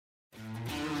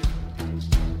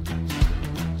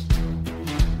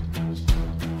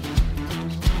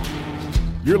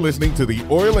You're listening to the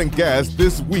Oil and Gas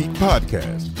This Week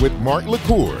podcast with Mark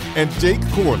LaCour and Jake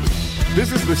Corley.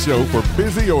 This is the show for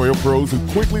busy oil pros who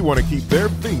quickly want to keep their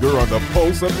finger on the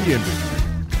pulse of the industry.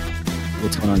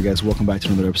 What's going on, guys? Welcome back to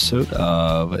another episode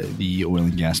of the Oil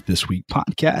and Gas This Week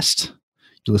podcast.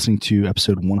 You're listening to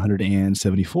episode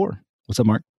 174. What's up,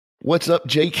 Mark? What's up,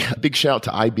 Jake? Big shout out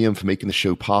to IBM for making the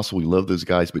show possible. We love those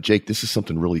guys. But Jake, this is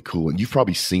something really cool. And you've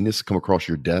probably seen this come across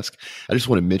your desk. I just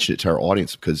want to mention it to our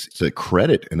audience because it's a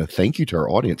credit and a thank you to our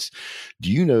audience.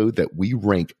 Do you know that we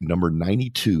rank number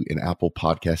 92 in Apple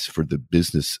Podcasts for the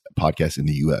business podcast in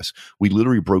the US? We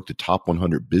literally broke the top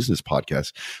 100 business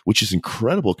podcasts, which is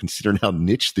incredible considering how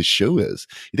niche this show is.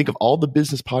 You think of all the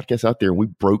business podcasts out there and we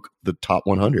broke the top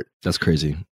 100. That's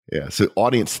crazy. Yeah. So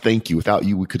audience, thank you. Without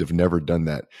you, we could have never done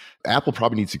that. Apple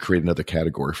probably needs to create another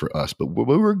category for us, but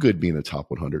we're good being the top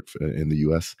 100 in the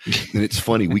US. And it's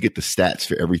funny, we get the stats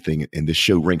for everything. And this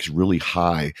show ranks really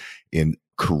high in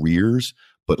careers,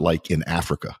 but like in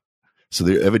Africa. So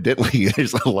there evidently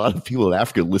there's a lot of people in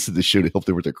Africa listen to the show to help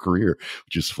them with their career,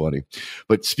 which is funny.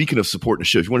 But speaking of supporting the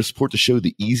show, if you want to support the show,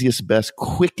 the easiest, best,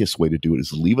 quickest way to do it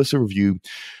is leave us a review.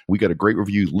 We got a great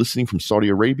review, Listening from Saudi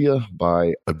Arabia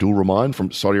by Abdul Rahman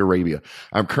from Saudi Arabia.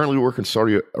 I'm currently working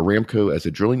Saudi Aramco as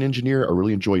a drilling engineer. I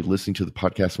really enjoy listening to the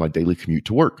podcast on my daily commute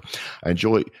to work. I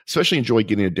especially enjoy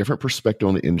getting a different perspective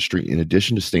on the industry in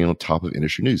addition to staying on top of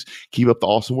industry news. Keep up the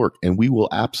awesome work. And we will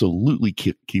absolutely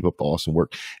keep up the awesome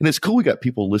work. And it's cool we got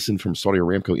people listen from Saudi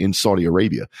Aramco in Saudi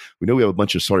Arabia. We know we have a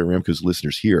bunch of Saudi Aramco's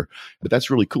listeners here, but that's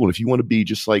really cool. And if you want to be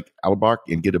just like Albach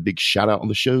and get a big shout out on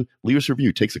the show, leave us a review.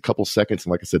 It takes a couple seconds.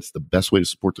 And like I said, it's the best way to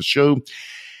support the show.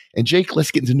 And Jake, let's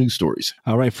get into news stories.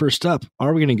 All right. First up,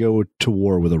 are we going to go to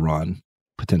war with Iran?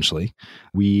 Potentially.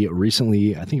 We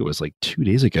recently, I think it was like 2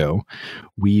 days ago,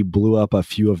 we blew up a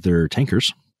few of their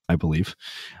tankers, I believe,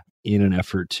 in an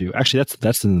effort to, actually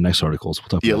that's in the next articles. We'll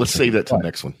talk about let's save that to the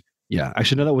next one. Yeah,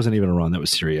 actually, no, that wasn't even Iran. That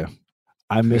was Syria.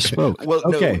 I misspoke. Well,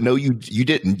 okay. No, you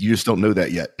didn't. You just don't know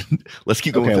that yet. Let's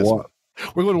keep going with this one.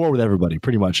 We're going to war with everybody,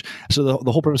 pretty much. So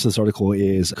the whole premise of this article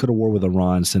is: could a war with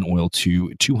Iran send oil to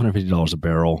 $250 a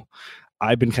barrel?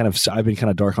 I've been kind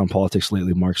of dark on politics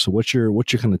lately, Mark. So what's your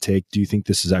kind of take? Do you think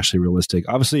this is actually realistic?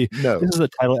 Obviously, no. This is the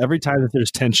title. Every time that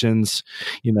there's tensions,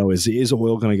 is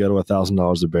oil going to go to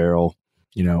 $1,000 a barrel?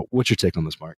 What's your take on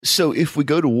this, Mark? So if we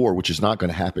go to war, which is not going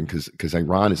to happen because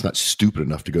Iran is not stupid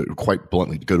enough to go, quite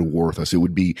bluntly, to go to war with us, it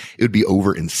would be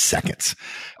over in seconds.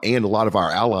 And a lot of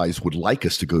our allies would like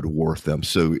us to go to war with them.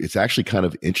 So it's actually kind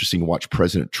of interesting to watch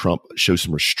President Trump show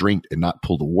some restraint and not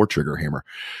pull the war trigger hammer.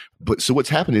 But so what's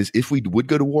happened is if we would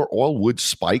go to war, oil would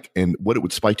spike, and what it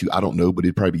would spike to, I don't know, but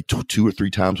it'd probably be two or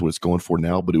three times what it's going for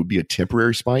now, but it would be a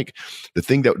temporary spike. The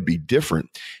thing that would be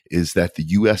different is that the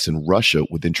U.S. and Russia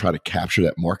would then try to capture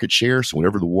that market share. So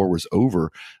whenever the war was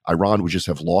over, Iran would just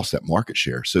have lost that market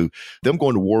share. So them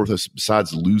going to war with us,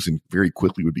 besides losing very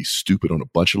quickly, would be stupid on a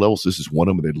bunch of levels. This is one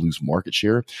of them. They'd lose market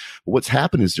share. But what's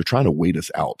happened is they're trying to wait us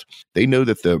out. They know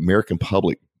that the American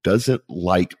public doesn't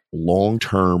like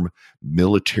long-term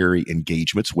military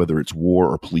engagements, whether it's war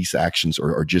or police actions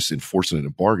or just enforcing an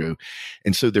embargo.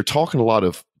 And so they're talking a lot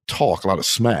of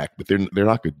smack, but they're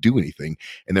not going to do anything.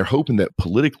 And they're hoping that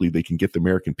politically they can get the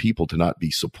American people to not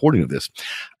be supporting of this.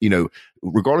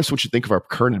 Regardless of what you think of our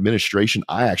current administration,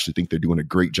 I actually think they're doing a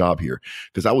great job here,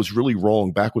 because I was really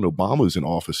wrong back when Obama was in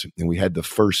office and we had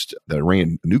the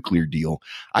Iran nuclear deal.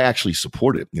 I actually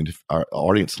supported it. And if our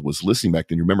audience was listening back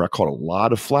then, you remember I caught a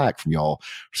lot of flack from y'all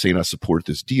saying I supported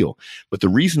this deal. But the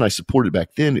reason I supported back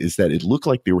then is that it looked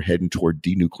like they were heading toward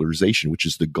denuclearization, which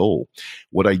is the goal.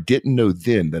 What I didn't know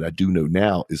then that I do know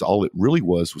now is all it really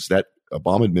was that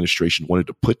Obama administration wanted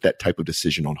to put that type of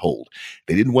decision on hold.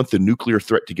 They didn't want the nuclear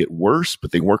threat to get worse,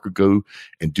 but they weren't going to go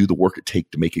and do the work it takes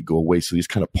to make it go away. So they just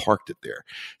kind of parked it there.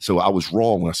 So I was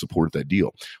wrong when I supported that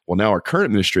deal. Well, now our current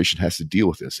administration has to deal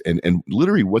with this. And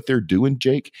literally what they're doing,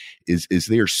 Jake, is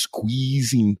they are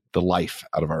squeezing the life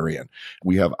out of Iran.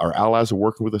 We have our allies are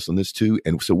working with us on this too.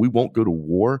 And so we won't go to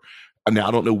war. Now,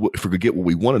 I don't know if we're going to get what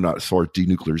we want or not as far as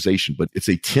denuclearization, but it's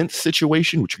a tense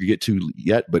situation, which we get to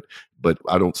yet, but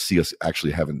I don't see us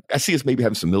actually I see us maybe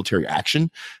having some military action,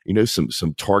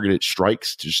 some targeted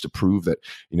strikes just to prove that,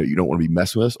 you don't want to be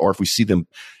messing with us. Or if we see them,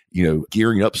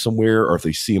 gearing up somewhere, or if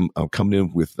they see them coming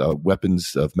in with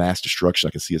weapons of mass destruction,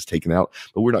 I can see us taken out,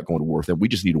 but we're not going to war with them. We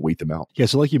just need to wait them out. Yeah.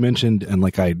 So like you mentioned, and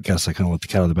like I guess I kind of let the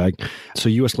cat out of the bag. So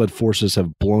U.S.-led forces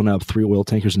have blown up 3 oil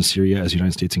tankers in Syria as the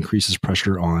United States increases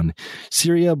pressure on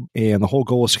Syria. And the whole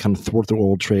goal is to kind of thwart the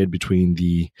oil trade between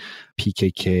the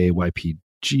PKK,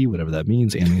 YPG, whatever that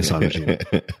means, and the Assad regime.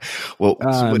 Well,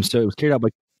 so it was carried out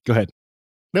by, go ahead.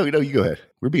 No, you go ahead.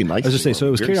 We're being nice. I was just saying, so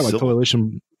it was carried out by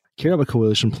coalition. carried out by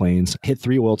coalition planes, hit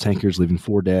 3 oil tankers, leaving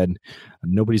 4 dead.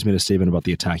 Nobody's made a statement about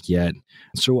the attack yet.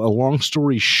 So a long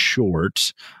story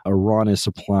short, Iran is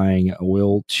supplying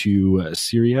oil to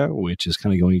Syria, which is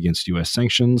kind of going against U.S.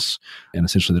 sanctions. And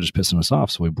essentially, they're just pissing us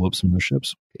off. So we blew up some of their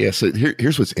ships. Yeah, so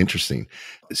here's what's interesting.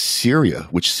 Syria,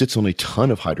 which sits on a ton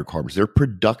of hydrocarbons, their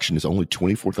production is only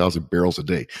 24,000 barrels a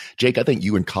day. Jake, I think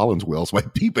you and Collins Wells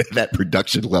might be at that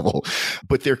production level,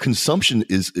 but their consumption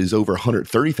is over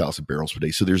 130,000 barrels per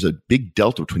day. So there's a big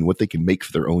delta between what they can make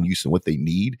for their own use and what they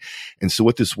need. And so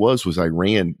what this was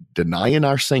Iran denying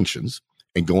our sanctions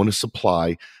and going to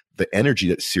supply the energy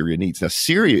that Syria needs. Now,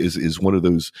 Syria is one of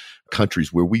those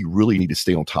countries where we really need to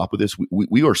stay on top of this.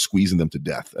 We are squeezing them to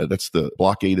death. That's the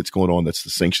blockade that's going on. That's the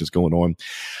sanctions going on.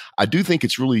 I do think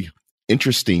it's really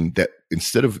interesting that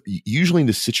instead of usually in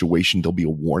this situation, there'll be a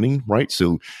warning, right?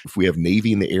 So if we have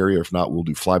Navy in the area, if not, we'll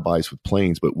do flybys with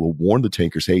planes, but we'll warn the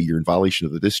tankers, hey, you're in violation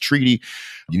of this treaty.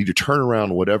 You need to turn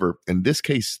around, whatever. In this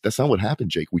case, that's not what happened,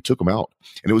 Jake. We took them out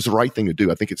and it was the right thing to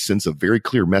do. I think it sends a very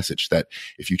clear message that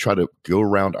if you try to go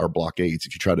around our blockades,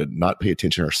 if you try to not pay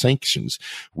attention to our sanctions,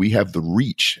 we have the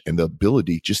reach and the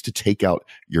ability just to take out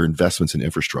your investments in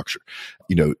infrastructure.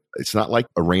 You know, it's not like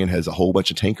Iran has a whole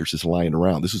bunch of tankers just lying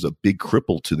around. This is a big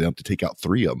cripple to them to take out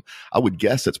 3 of them. I would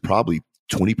guess that's probably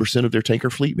 20% of their tanker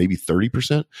fleet, maybe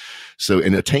 30%. So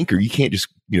in a tanker, you can't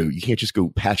just go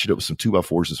patch it up with some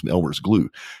 2x4s and some Elmer's glue.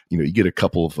 You get a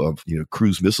couple of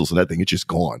cruise missiles and that thing, it's just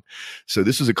gone. So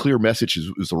this is a clear message.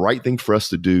 It was the right thing for us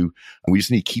to do. And we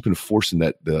just need to keep enforcing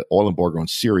the oil embargo on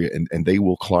Syria and they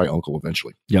will cry uncle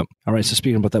eventually. Yep. All right. So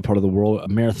speaking about that part of the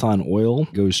world, Marathon Oil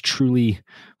goes truly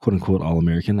quote unquote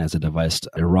all-American as it divested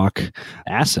Iraq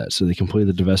assets. So they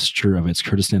completed the divestiture of its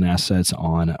Kurdistan assets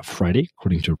on Friday,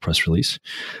 according to a press release.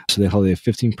 So they held a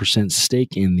 15%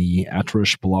 stake in the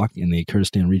Atrush block in the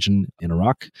Kurdistan region in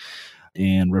Iraq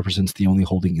and represents the only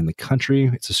holding in the country.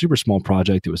 It's a super small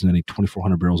project. It was netting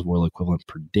 2,400 barrels of oil equivalent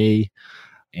per day.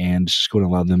 And it's just going to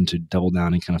allow them to double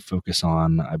down and kind of focus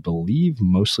on, I believe,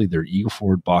 mostly their Eagle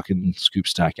Ford, Bakken, Scoop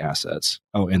Stack assets.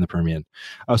 Oh, and the Permian.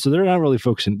 Oh, so they're not really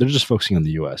focusing. They're just focusing on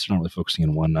the U.S. They're not really focusing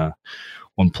on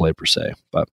one play per se.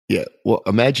 But yeah, well,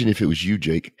 imagine if it was you,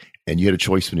 Jake, and you had a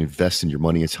choice between investing your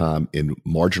money and time in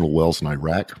marginal wells in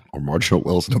Iraq or marginal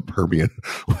wells in the Permian.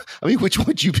 I mean, which one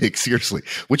would you pick? Seriously,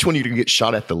 which one are you going to get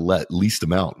shot at the least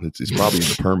amount? It's probably in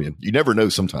the Permian. You never know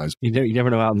sometimes. You never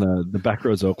know out in the back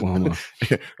roads of Oklahoma.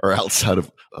 Or outside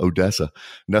of Odessa.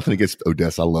 Nothing against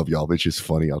Odessa. I love y'all, but it's just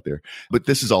funny out there. But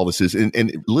this is all this is.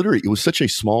 And literally, it was such a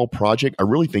small project. I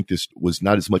really think this was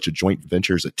not as much a joint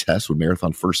venture as a test when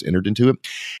Marathon first entered into it.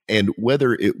 And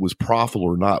whether it was profitable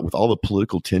or not, with all the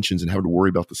political tensions and having to worry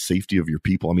about the safety of your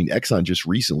people. I mean, Exxon just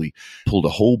recently pulled a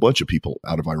whole bunch of people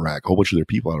out of Iraq, a whole bunch of their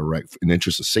people out of Iraq in the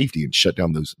interest of safety and shut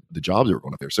down the jobs that were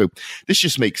going up there. So this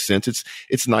just makes sense.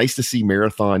 It's nice to see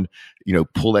Marathon,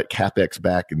 pull that CapEx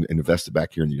back and invest it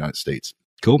back here in the United States.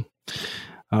 Cool.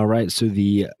 All right. So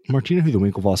Mark, do you know who the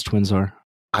Winklevoss twins are?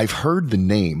 I've heard the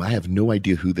name. I have no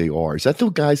idea who they are. Is that the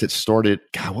guys that started?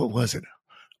 God, what was it?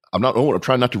 I'm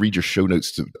trying not to read your show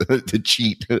notes to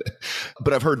cheat,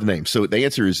 but I've heard the name. So the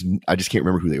answer is I just can't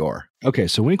remember who they are. Okay,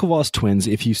 so Winklevoss twins,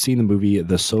 if you've seen the movie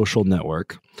The Social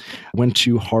Network, went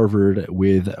to Harvard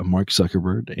with Mark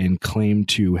Zuckerberg and claimed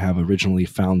to have originally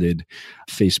founded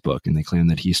Facebook. And they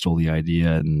claimed that he stole the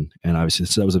idea. And obviously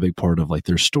that was a big part of like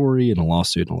their story and a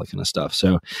lawsuit and all that kind of stuff.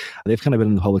 So they've kind of been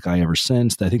in the public eye ever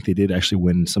since. I think they did actually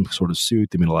win some sort of suit.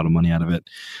 They made a lot of money out of it.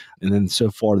 And then so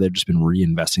far, they've just been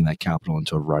reinvesting that capital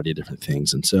into a variety of different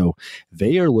things. And so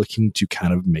they are looking to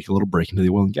kind of make a little break into the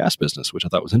oil and gas business, which I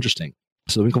thought was interesting.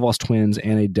 So the Winklevoss twins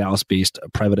and a Dallas-based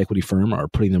private equity firm are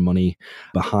putting their money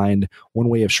behind one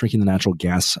way of shrinking the natural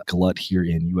gas glut here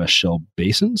in U.S. shale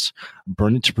basins,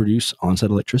 burn it to produce on-site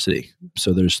electricity.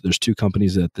 So there's 2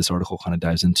 companies that this article kind of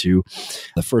dives into.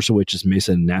 The first of which is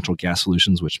Mesa Natural Gas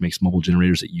Solutions, which makes mobile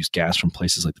generators that use gas from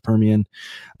places like the Permian,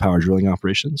 power drilling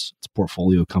operations. It's a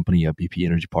portfolio company of BP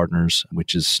Energy Partners,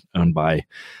 which is owned by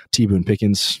T. Boone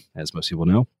Pickens, as most people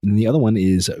know. And the other one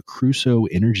is Crusoe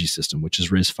Energy System, which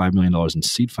has raised $5 million in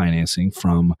seed financing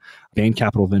from Bain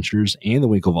Capital Ventures and the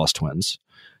Winklevoss twins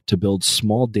to build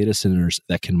small data centers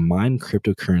that can mine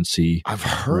cryptocurrency. I've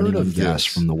heard of this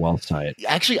from the wealth site.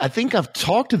 Actually, I think I've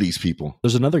talked to these people.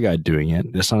 There's another guy doing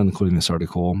it. That's not including this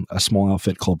article. A small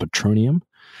outfit called Petroleum.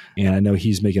 And I know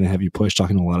he's making a heavy push,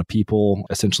 talking to a lot of people,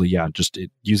 essentially,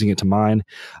 using it to mine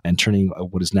and turning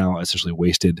what is now essentially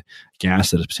wasted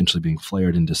gas that is potentially being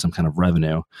flared into some kind of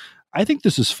revenue. I think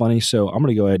this is funny, so I'm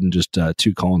going to go ahead and just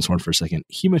toot Colin's horn for a second.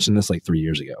 He mentioned this like 3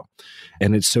 years ago,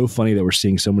 and it's so funny that we're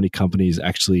seeing so many companies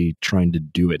actually trying to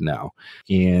do it now.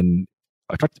 And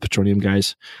I talked to the petroleum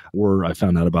guys, or I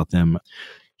found out about them.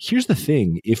 Here's the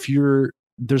thing.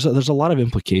 There's a lot of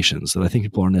implications that I think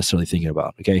people aren't necessarily thinking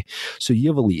about. Okay. So you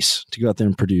have a lease to go out there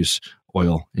and produce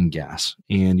oil and gas,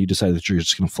 and you decide that you're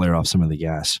just going to flare off some of the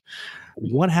gas.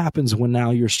 What happens when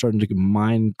now you're starting to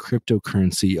mine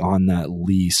cryptocurrency on that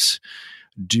lease?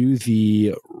 Do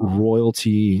the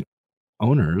royalty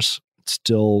owners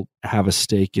still have a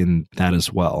stake in that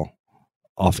as well,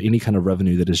 off any kind of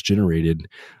revenue that is generated?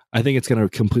 I think it's going to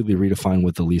completely redefine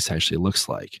what the lease actually looks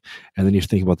like. And then you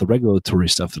think about the regulatory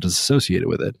stuff that is associated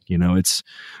with it. It's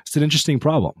an interesting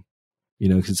problem,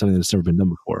 because it's something that's never been done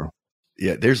before.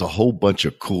 Yeah, there's a whole bunch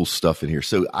of cool stuff in here.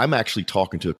 So I'm actually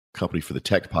talking to a company for the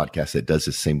tech podcast that does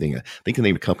the same thing. I think the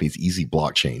name of the company is Easy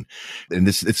Blockchain. And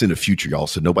it's in the future, y'all.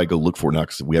 So nobody go look for it now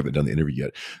because we haven't done the interview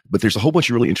yet. But there's a whole bunch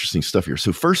of really interesting stuff here.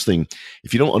 So first thing,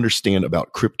 if you don't understand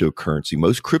about cryptocurrency,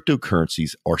 most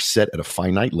cryptocurrencies are set at a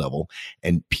finite level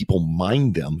and people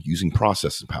mine them using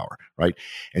processing power, right?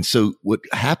 And so what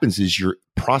happens is your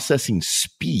processing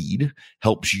speed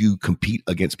helps you compete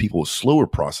against people with slower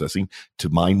processing to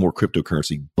mine more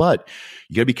cryptocurrency. But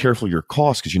you got to be careful of your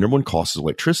costs, because your number one cost is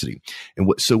electricity. And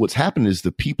what's happened is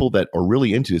the people that are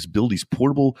really into this build these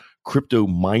portable crypto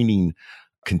mining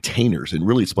containers, and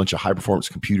really it's a bunch of high performance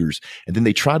computers. And then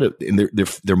they try to, and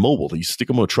they're mobile. They stick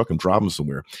them on a truck and drive them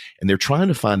somewhere. And they're trying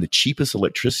to find the cheapest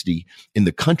electricity in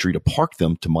the country to park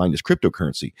them to mine this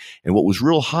cryptocurrency. And what was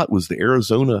real hot was the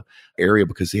Arizona area,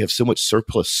 because they have so much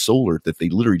surplus solar that they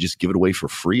literally just give it away for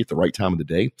free at the right time of the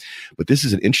day. But this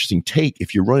is an interesting take.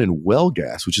 If you're running well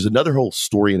gas, which is another whole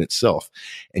story in itself,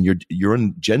 and you're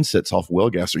running gensets off well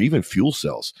gas, or even fuel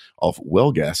cells off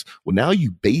well gas, well, now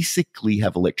you basically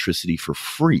have electricity for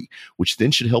free, which then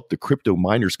should help the crypto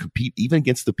miners compete even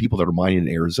against the people that are mining in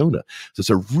Arizona. So it's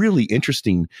a really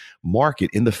interesting market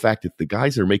in the fact that the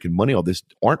guys that are making money on this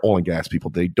aren't oil and gas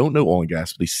people. They don't know oil and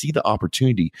gas, but they see the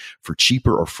opportunity for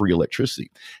cheaper or free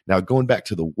electricity. Now, going back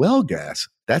to the well gas,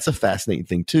 that's a fascinating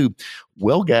thing too.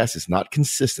 Well gas is not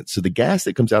consistent. So the gas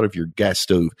that comes out of your gas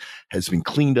stove has been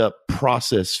cleaned up,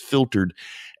 processed, filtered,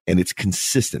 and it's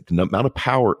consistent. The amount of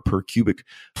power per cubic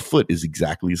foot is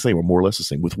exactly the same, or more or less the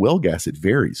same. With well gas, it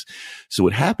varies. So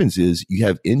what happens is you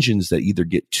have engines that either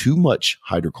get too much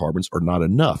hydrocarbons or not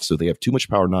enough. So they have too much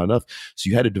power, not enough. So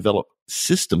you had to develop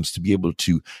systems to be able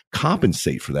to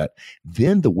compensate for that.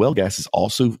 Then the well gas is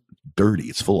also dirty.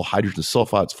 It's full of hydrogen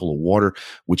sulfide. It's full of water,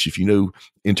 which, if you know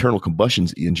internal combustion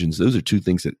engines, those are two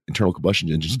things that internal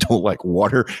combustion engines don't like: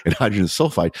 water and hydrogen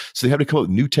sulfide. So they have to come up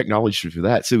with new technology for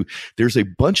that. So there's a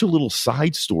bunch of little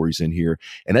side stories in here.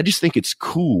 And I just think it's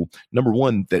cool, number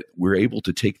one, that we're able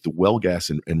to take the well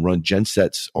gas and run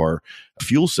gensets or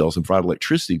fuel cells and provide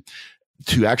electricity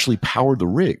to actually power the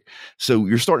rig. So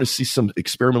you're starting to see some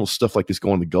experimental stuff like this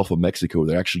go in the Gulf of Mexico.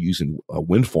 They're actually using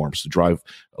wind farms to drive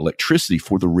electricity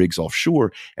for the rigs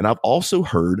offshore. And I've also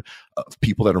heard of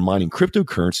people that are mining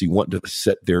cryptocurrency wanting to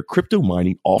set their crypto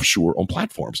mining offshore on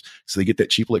platforms so they get that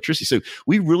cheap electricity. So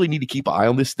we really need to keep an eye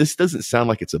on this. This doesn't sound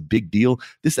like it's a big deal.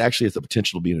 This actually has the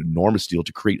potential to be an enormous deal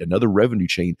to create another revenue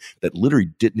chain that literally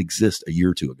didn't exist a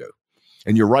year or two ago.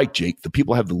 And you're right, Jake. The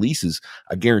people have the leases.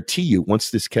 I guarantee you,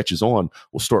 once this catches on,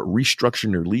 we'll start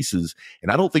restructuring their leases.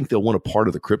 And I don't think they'll want a part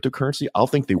of the cryptocurrency. I'll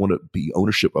think they want to be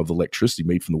ownership of the electricity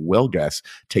made from the well gas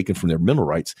taken from their mineral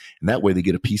rights. And that way they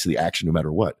get a piece of the action no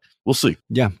matter what. We'll see.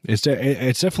 Yeah, it's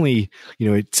definitely,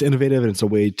 it's innovative, and it's a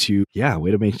way to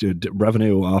make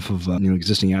revenue off of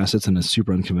existing assets in a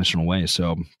super unconventional way.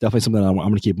 So definitely something I'm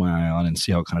going to keep my eye on and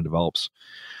see how it kind of develops.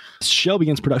 Shell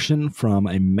begins production from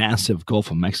a massive Gulf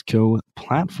of Mexico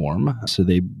platform. So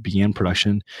they began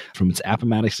production from its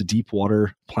Appomattox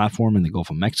deepwater platform in the Gulf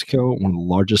of Mexico, one of the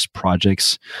largest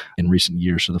projects in recent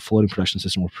years. So the floating production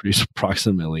system will produce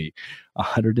approximately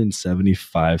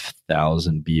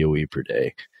 175,000 BOE per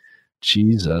day.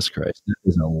 Jesus Christ. That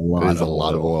is a lot. That is a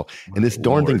lot of oil. And this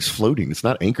darn thing's floating. It's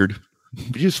not anchored.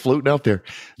 You're just floating out there.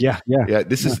 Yeah.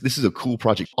 This is a cool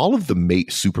project. All of the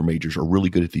super majors are really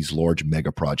good at these large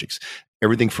mega projects.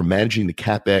 Everything from managing the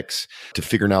CapEx to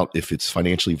figuring out if it's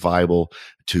financially viable,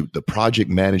 to the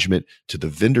project management, to the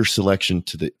vendor selection,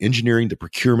 to the engineering, the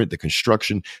procurement, the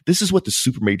construction. This is what the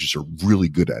super majors are really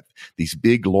good at. These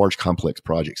big, large, complex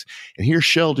projects. And here's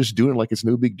Shell just doing it like it's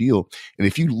no big deal. And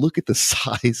if you look at the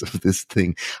size of this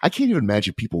thing, I can't even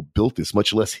imagine people built this,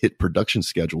 much less hit production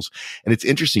schedules. And it's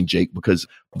interesting, Jake, because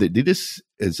they did this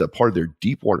as a part of their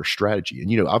deep water strategy.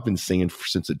 And, I've been saying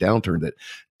since the downturn that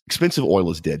expensive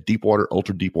oil is dead. Deep water,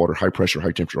 ultra deep water, high pressure,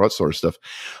 high temperature, all that sort of stuff.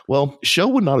 Well,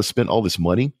 Shell would not have spent all this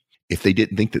money if they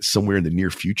didn't think that somewhere in the near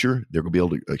future, they're going to be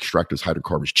able to extract those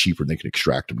hydrocarbons cheaper than they can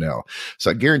extract them now.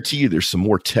 So I guarantee you there's some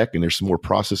more tech and there's some more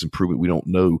process improvement we don't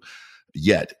know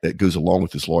yet that goes along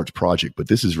with this large project, but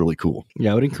this is really cool.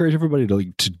 Yeah, I would encourage everybody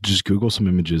to just Google some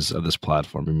images of this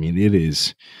platform. I mean,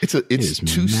 it's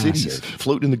two cities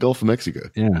floating in the Gulf of Mexico.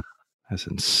 Yeah, that's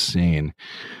insane.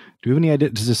 Do we have any idea?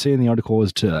 Does it say in the article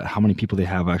as to how many people they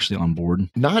have actually on board?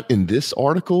 Not in this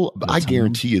article, but I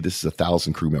guarantee you this is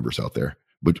 1,000 crew members out there.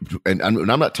 But and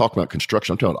I'm not talking about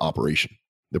construction. I'm talking about operation.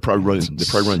 They're probably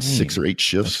running 6 or 8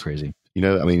 shifts. That's crazy. You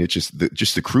know, I mean, it's just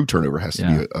the crew turnover has to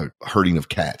be a herding of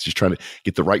cats, just trying to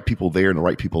get the right people there and the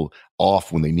right people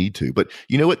off when they need to. But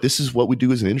you know what? This is what we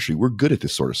do as an industry. We're good at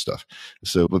this sort of stuff.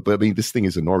 So, but I mean, this thing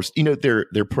is enormous. You know, their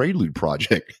Prelude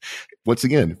project, once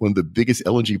again, one of the biggest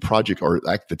LNG project, or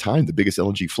at the time, the biggest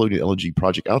floating LNG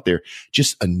project out there,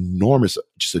 just enormous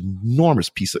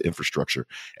piece of infrastructure.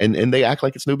 And they act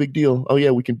like it's no big deal. Oh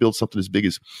yeah, we can build something as big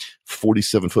as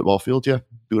 47 football fields. Yeah,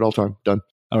 do it all the time. Done.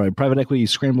 All right, private equity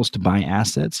scrambles to buy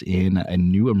assets in a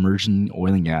new emerging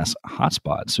oil and gas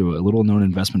hotspot. So a little-known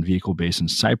investment vehicle based in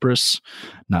Cyprus,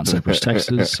 not Cyprus,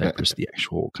 Texas, Cyprus, the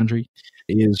actual country,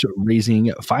 is raising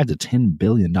 $5 to $10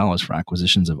 billion for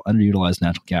acquisitions of underutilized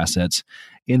natural gas assets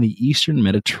in the Eastern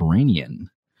Mediterranean.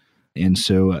 And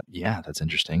so, that's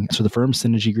interesting. So the firm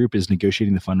Synergy Group is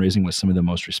negotiating the fundraising with some of the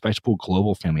most respectable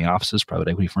global family offices, private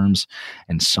equity firms,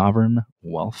 and sovereign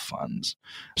wealth funds.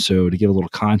 So to give a little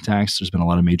context, there's been a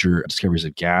lot of major discoveries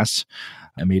of gas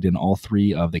made in all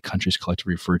 3 of the countries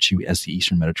collectively referred to as the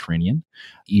Eastern Mediterranean.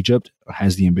 Egypt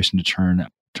has the ambition to turn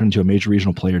into a major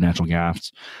regional player in natural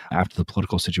gas after the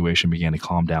political situation began to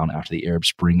calm down after the Arab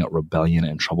Spring rebellion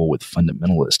and trouble with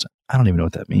fundamentalists. I don't even know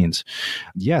what that means.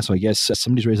 Yeah, so I guess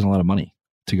somebody's raising a lot of money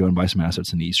to go and buy some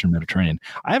assets in the Eastern Mediterranean.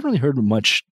 I haven't really heard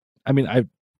much. I mean,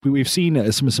 we've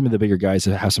seen some of the bigger guys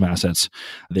that have some assets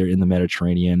there in the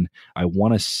Mediterranean. I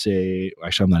want to say,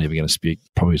 actually, I'm not even going to speak.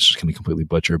 Probably just going to completely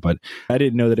butcher, but I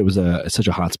didn't know that it was such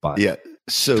a hot spot. Yeah,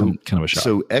 so kind of a shock.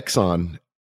 So Exxon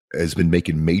has been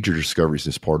making major discoveries in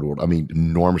this part of the world. I mean,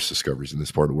 enormous discoveries in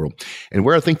this part of the world. And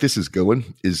where I think this is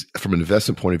going is, from an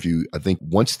investment point of view, I think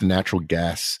once the natural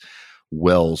gas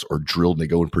wells are drilled and they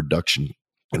go in production,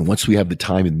 and once we have the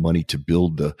time and money to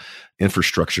build the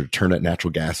infrastructure to turn that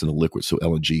natural gas into liquid, so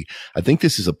LNG, I think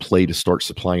this is a play to start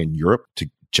supplying Europe to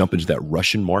jump into that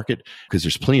Russian market, because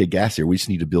there's plenty of gas there. We just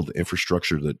need to build the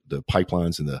infrastructure, the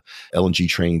pipelines and the LNG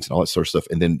trains and all that sort of stuff.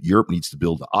 And then Europe needs to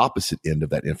build the opposite end of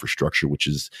that infrastructure, which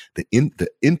is the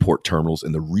import terminals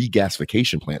and the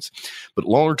regasification plants. But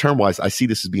longer term wise, I see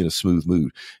this as being a smooth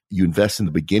move. You invest in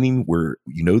the beginning where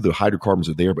you know the hydrocarbons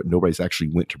are there, but nobody's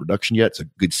actually went to production yet. It's a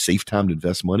good, safe time to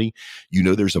invest money. You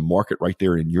know there's a market right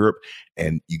there in Europe,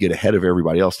 and you get ahead of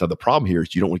everybody else. Now, the problem here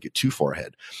is you don't want to get too far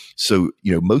ahead. So,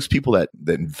 you know, most people that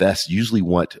invest usually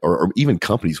want, or even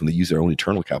companies when they use their own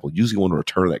internal capital, usually want to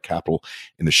return that capital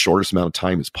in the shortest amount of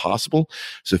time as possible.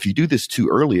 So if you do this too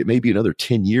early, it may be another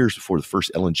 10 years before the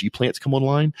first LNG plants come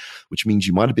online, which means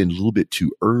you might have been a little bit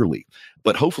too early.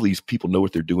 But hopefully these people know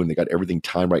what they're doing. They got everything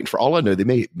timed right. And for all I know, they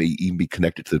may even be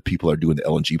connected to the people that are doing the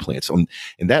LNG plants.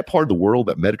 In that part of the world,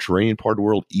 that Mediterranean part of the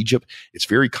world, Egypt, it's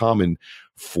very common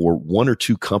for 1 or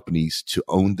 2 companies to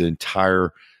own the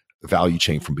entire value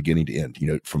chain from beginning to end, you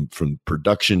know, from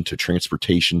production to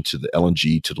transportation to the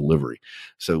LNG to delivery.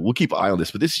 So we'll keep an eye on this,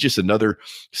 but this is just another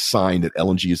sign that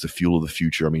LNG is the fuel of the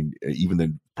future. I mean, even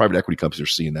the private equity companies are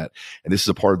seeing that. And this is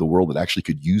a part of the world that actually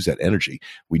could use that energy.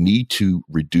 We need to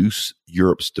reduce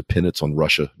Europe's dependence on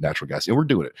Russia natural gas. And we're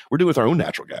doing it. We're doing it with our own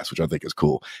natural gas, which I think is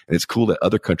cool. And it's cool that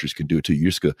other countries can do it too. You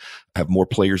just have more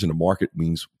players in the market,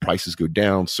 means prices go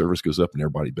down, service goes up, and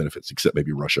everybody benefits, except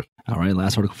maybe Russia. All right.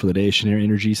 Last article for the day. Cheniere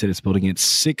Energy said it's building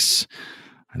its 6th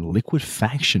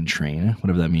liquefaction train,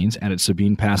 whatever that means, at its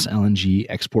Sabine Pass LNG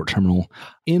export terminal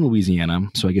in Louisiana.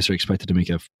 So I guess they're expected to make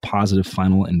a positive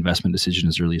final investment decision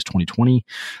as early as 2020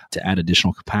 to add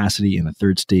additional capacity in the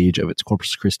 3rd stage of its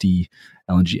Corpus Christi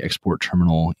LNG export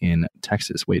terminal in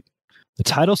Texas. Wait, the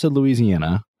title said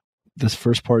Louisiana. This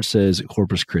first part says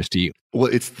Corpus Christi.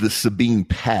 Well, it's the Sabine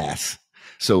Pass.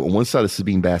 So on one side of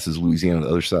Sabine Pass is Louisiana, on the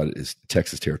other side is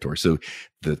Texas territory. So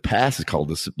the pass is called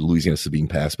the Louisiana Sabine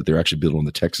Pass, but they're actually built on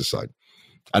the Texas side.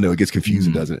 I know it gets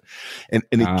confusing, doesn't it? And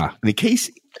in case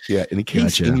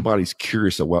gotcha. Anybody's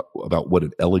curious about what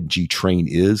an LNG train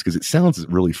is, because it sounds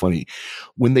really funny.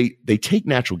 When they take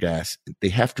natural gas, they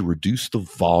have to reduce the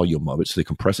volume of it, so they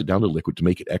compress it down to liquid to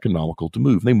make it economical to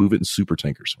move. They move it in super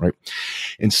tankers, right?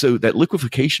 And so that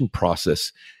liquefaction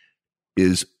process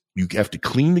is, you have to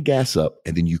clean the gas up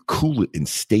and then you cool it in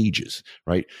stages,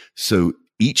 right? So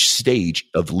each stage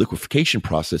of the liquefaction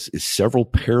process is several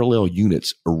parallel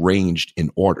units arranged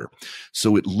in order.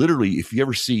 So it literally, if you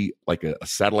ever see like a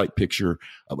satellite picture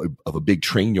of a big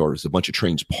train yard, there's a bunch of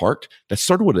trains parked. That's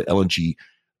sort of what an LNG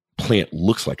plant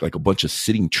looks like a bunch of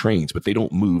sitting trains, but they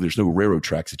don't move. There's no railroad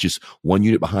tracks. It's just one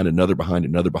unit behind another, behind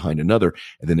another, behind another.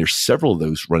 And then there's several of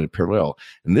those running parallel.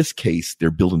 In this case,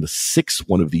 they're building the sixth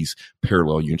one of these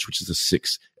parallel units, which is a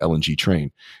 6 LNG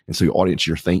train. And so your audience,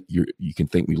 you can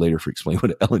thank me later for explaining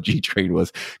what an LNG train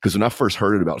was. Because when I first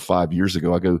heard it about 5 years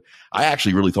ago, I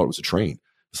actually really thought it was a train.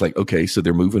 It's like, okay, so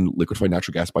they're moving liquefied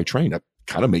natural gas by train. That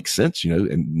kind of makes sense,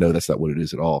 and no, that's not what it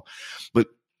is at all. But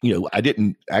I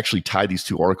didn't actually tie these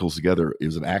two articles together. It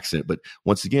was an accident. But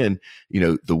once again,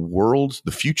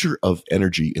 the future of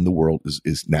energy in the world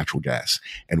is natural gas.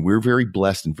 And we're very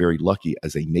blessed and very lucky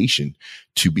as a nation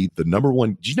to be the number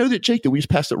one. Do you know that, Jake, that we just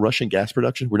passed up Russian gas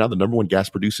production? We're now the number one gas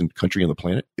producing country on the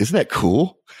planet. Isn't that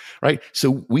cool? Right?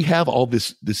 So we have all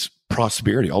this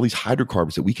prosperity, all these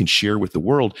hydrocarbons that we can share with the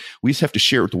world. We just have to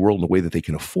share it with the world in a way that they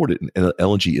can afford it. And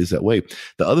LNG is that way.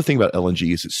 The other thing about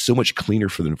LNG is it's so much cleaner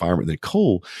for the environment than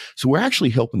coal. So we're actually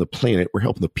helping the planet. We're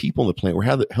helping the people on the planet.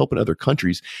 We're helping other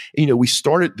countries. And, we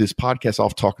started this podcast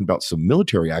off talking about some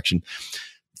military action.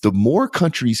 The more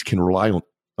countries can rely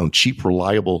on cheap,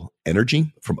 reliable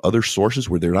energy from other sources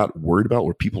where they're not worried about,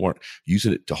 where people aren't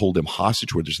using it to hold them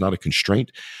hostage, where there's not a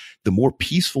constraint, the more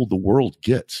peaceful the world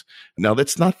gets. Now,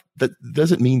 that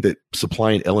doesn't mean that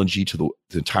supplying LNG to the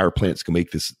entire planet is going to make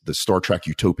this the Star Trek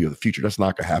utopia of the future. That's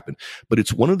not going to happen. But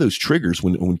it's one of those triggers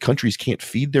when countries can't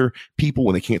feed their people,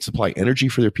 when they can't supply energy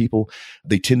for their people,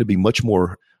 they tend to be much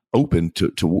more open to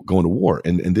going to war.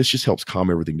 And this just helps calm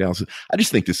everything down. So I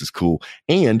just think this is cool.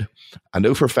 And I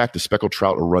know for a fact the speckled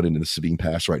trout are running in the Sabine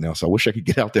Pass right now. So I wish I could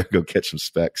get out there and go catch some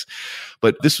specks.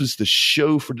 But this was the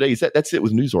show for today. That's it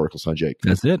with news articles, huh, Jake?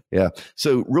 That's it. Yeah.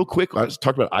 So real quick, I was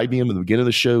talking about IBM in the beginning of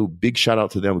the show. Big shout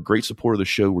out to them. A great support of the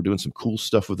show. We're doing some cool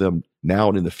stuff with them now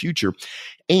and in the future.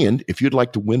 And if you'd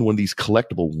like to win one of these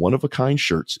collectible one-of-a-kind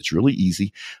shirts, it's really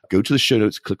easy. Go to the show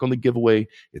notes, click on the giveaway.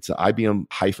 It's an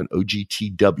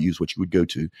IBM-OGTW is what you would go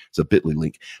to. It's a bit.ly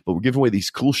link. But we're giving away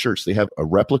these cool shirts. They have a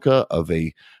replica of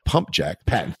a pump jack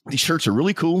patent. These shirts are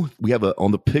really cool. We have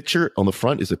on the picture on the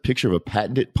front is a picture of a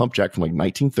patented pump jack from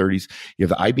 1930s. You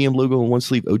have the IBM logo on one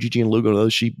sleeve, OGGN logo on the other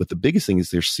sheet. But the biggest thing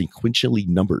is they're sequentially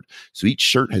numbered. So each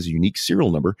shirt has a unique serial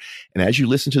number. And as you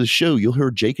listen to the show, you'll hear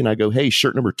Jake and I go, hey,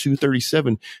 shirt number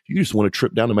 237. You just want a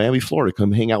trip down to Miami, Florida,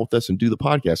 come hang out with us and do the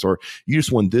podcast, or you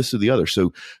just want this or the other.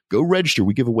 So go register.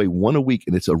 We give away one a week,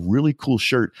 and it's a really cool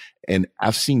shirt. And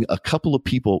I've seen a couple of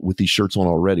people with these shirts on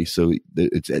already. So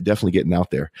it's definitely getting out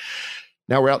there.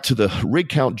 Now we're out to the rig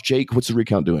count. Jake, what's the rig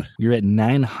count doing? You're at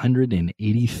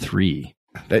 983.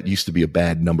 That used to be a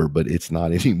bad number, but it's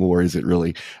not anymore, is it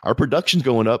really? Our production's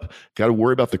going up. Got to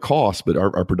worry about the cost, but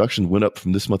our production went up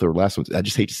from this month over last month. I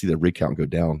just hate to see the rig count go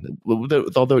down,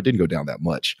 although it didn't go down that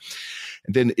much.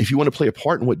 And then if you want to play a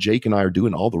part in what Jake and I are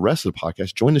doing, all the rest of the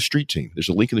podcast, join the street team. There's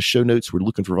a link in the show notes. We're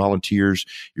looking for volunteers.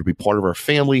 You'll be part of our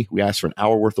family. We ask for an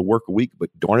hour worth of work a week,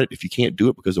 but darn it, if you can't do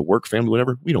it because of work, family,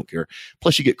 whatever, we don't care.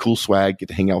 Plus you get cool swag, get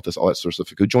to hang out with us, all that sort of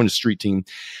stuff. Go join the street team.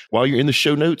 While you're in the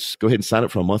show notes, go ahead and sign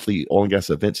up for a monthly oil and gas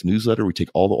events newsletter. We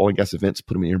take all the oil and gas events,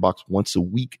 put them in your inbox once a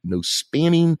week, no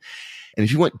spamming. And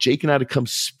if you want Jake and I to come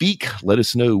speak, let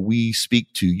us know. We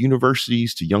speak to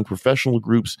universities, to young professional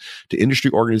groups, to industry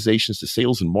organizations, to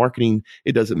sales and marketing.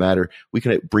 It doesn't matter. We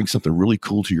can bring something really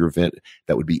cool to your event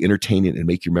that would be entertaining and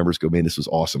make your members go, man, this was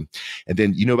awesome. And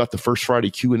then you know about the first Friday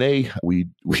Q&A. We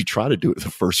try to do it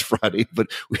the first Friday, but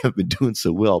we haven't been doing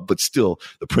so well. But still,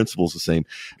 the principle is the same.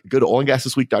 Go to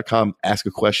oilandgasthisweek.com, ask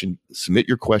a question, submit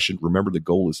your question. Remember, the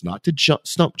goal is not to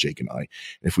stump Jake and I. And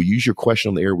if we use your question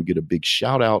on the air, we get a big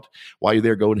shout out. While you're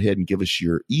there, go ahead and give us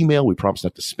your email. We promise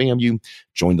not to spam you.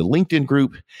 Join the LinkedIn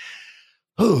group.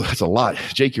 Oh, that's a lot.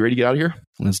 Jake, you ready to get out of here?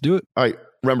 Let's do it. All right.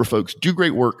 Remember, folks, do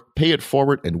great work, pay it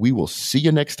forward, and we will see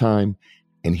you next time.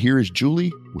 And here is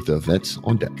Julie with the events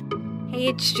on deck. Hey,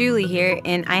 it's Julie here,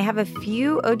 and I have a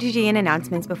few OGGN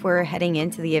announcements before we're heading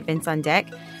into the events on deck.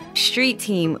 Street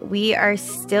team, we are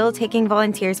still taking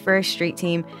volunteers for our street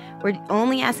team. We're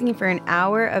only asking for an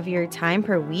hour of your time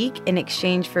per week in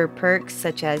exchange for perks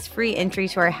such as free entry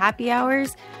to our happy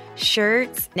hours,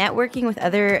 shirts, networking with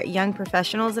other young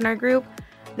professionals in our group.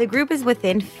 The group is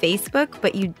within Facebook,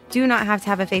 but you do not have to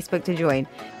have a Facebook to join.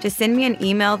 Just send me an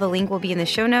email. The link will be in the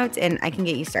show notes, and I can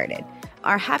get you started.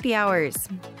 Our happy hours.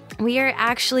 We are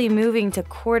actually moving to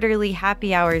quarterly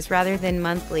happy hours rather than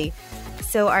monthly.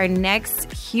 So our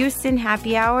next Houston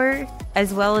happy hour,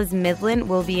 as well as Midland,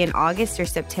 will be in August or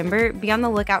September. Be on the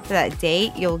lookout for that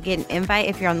date. You'll get an invite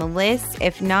if you're on the list.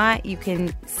 If not, you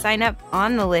can sign up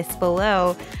on the list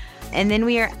below. And then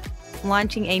we are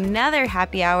launching another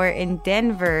happy hour in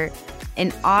Denver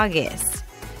in August.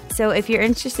 So if you're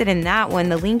interested in that one,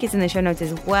 the link is in the show notes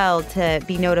as well to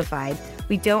be notified.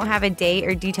 We don't have a date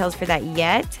or details for that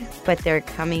yet, but they're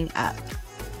coming up.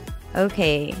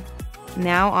 Okay,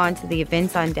 now on to the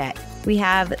events on deck. We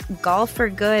have Golf for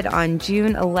Good on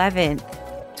June 11th,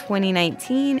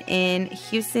 2019 in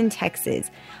Houston,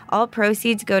 Texas. All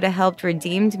proceeds go to help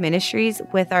Redeemed Ministries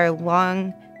with our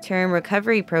long-term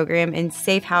recovery program and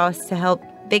Safe House to help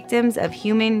victims of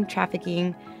human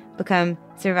trafficking become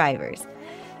survivors.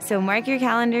 So mark your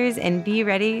calendars and be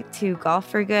ready to golf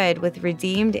for good with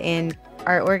Redeemed and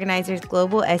our organizers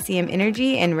Global SEM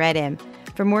Energy and RedM.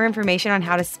 For more information on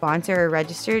how to sponsor or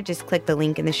register, just click the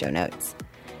link in the show notes.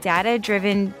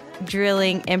 Data-Driven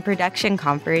Drilling and Production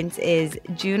Conference is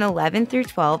June 11th through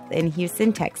 12th in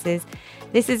Houston, Texas.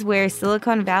 This is where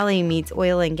Silicon Valley meets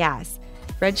oil and gas.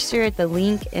 Register at the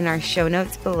link in our show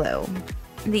notes below.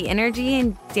 The Energy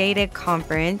and Data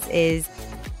Conference is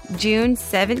June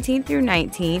 17th through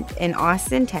 19th in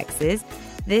Austin, Texas.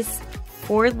 This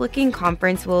forward-looking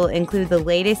conference will include the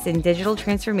latest in digital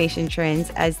transformation trends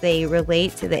as they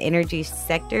relate to the energy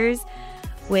sectors,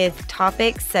 with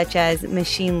topics such as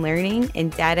machine learning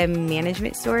and data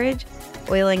management storage,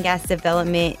 oil and gas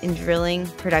development and drilling,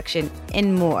 production,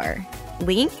 and more.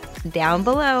 Link down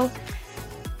below.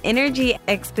 Energy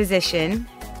Exposition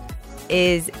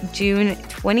is June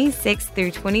 26th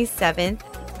through 27th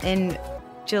in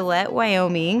Gillette,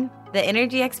 Wyoming. The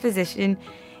Energy Exposition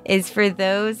is for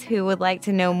those who would like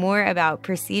to know more about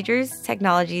procedures,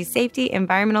 technologies, safety,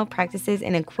 environmental practices,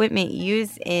 and equipment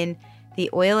used in the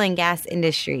oil and gas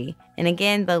industry. And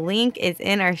again, the link is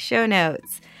in our show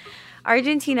notes.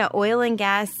 Argentina Oil and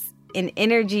Gas and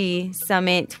Energy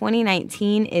Summit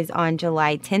 2019 is on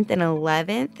July 10th and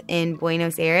 11th in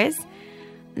Buenos Aires.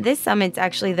 This summit's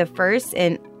actually the first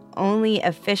and only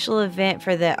official event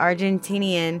for the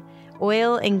Argentinian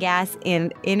oil and gas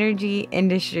and energy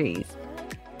industries.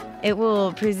 It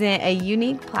will present a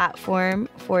unique platform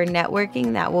for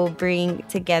networking that will bring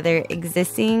together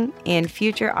existing and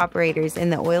future operators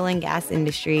in the oil and gas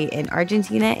industry in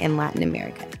Argentina and Latin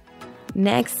America.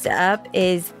 Next up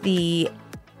is the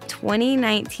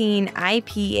 2019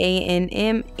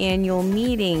 IPANM annual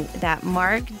meeting that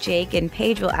Mark, Jake, and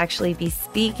Paige will actually be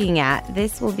speaking at.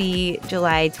 This will be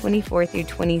July 24th through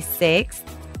 26th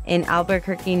in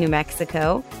Albuquerque, New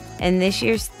Mexico. And this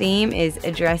year's theme is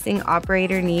addressing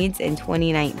operator needs in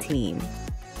 2019.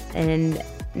 And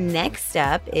next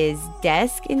up is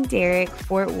Desk and Derrick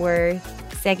Fort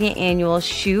Worth second annual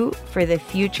Shoot for the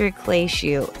Future Clay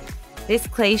Shoot. This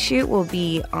clay shoot will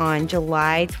be on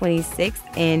July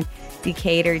 26th in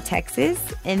Decatur, Texas.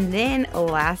 And then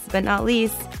last but not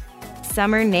least,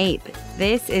 Summer NAPE.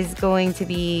 This is going to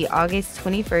be August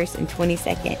 21st and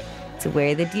 22nd. To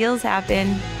where the deals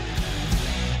happen.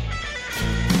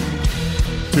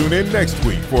 Tune in next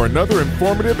week for another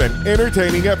informative and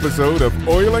entertaining episode of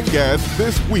Oil and Gas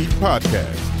This Week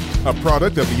podcast, a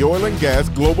product of the Oil and Gas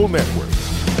Global Network.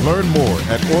 Learn more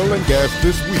at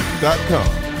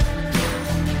oilandgasthisweek.com.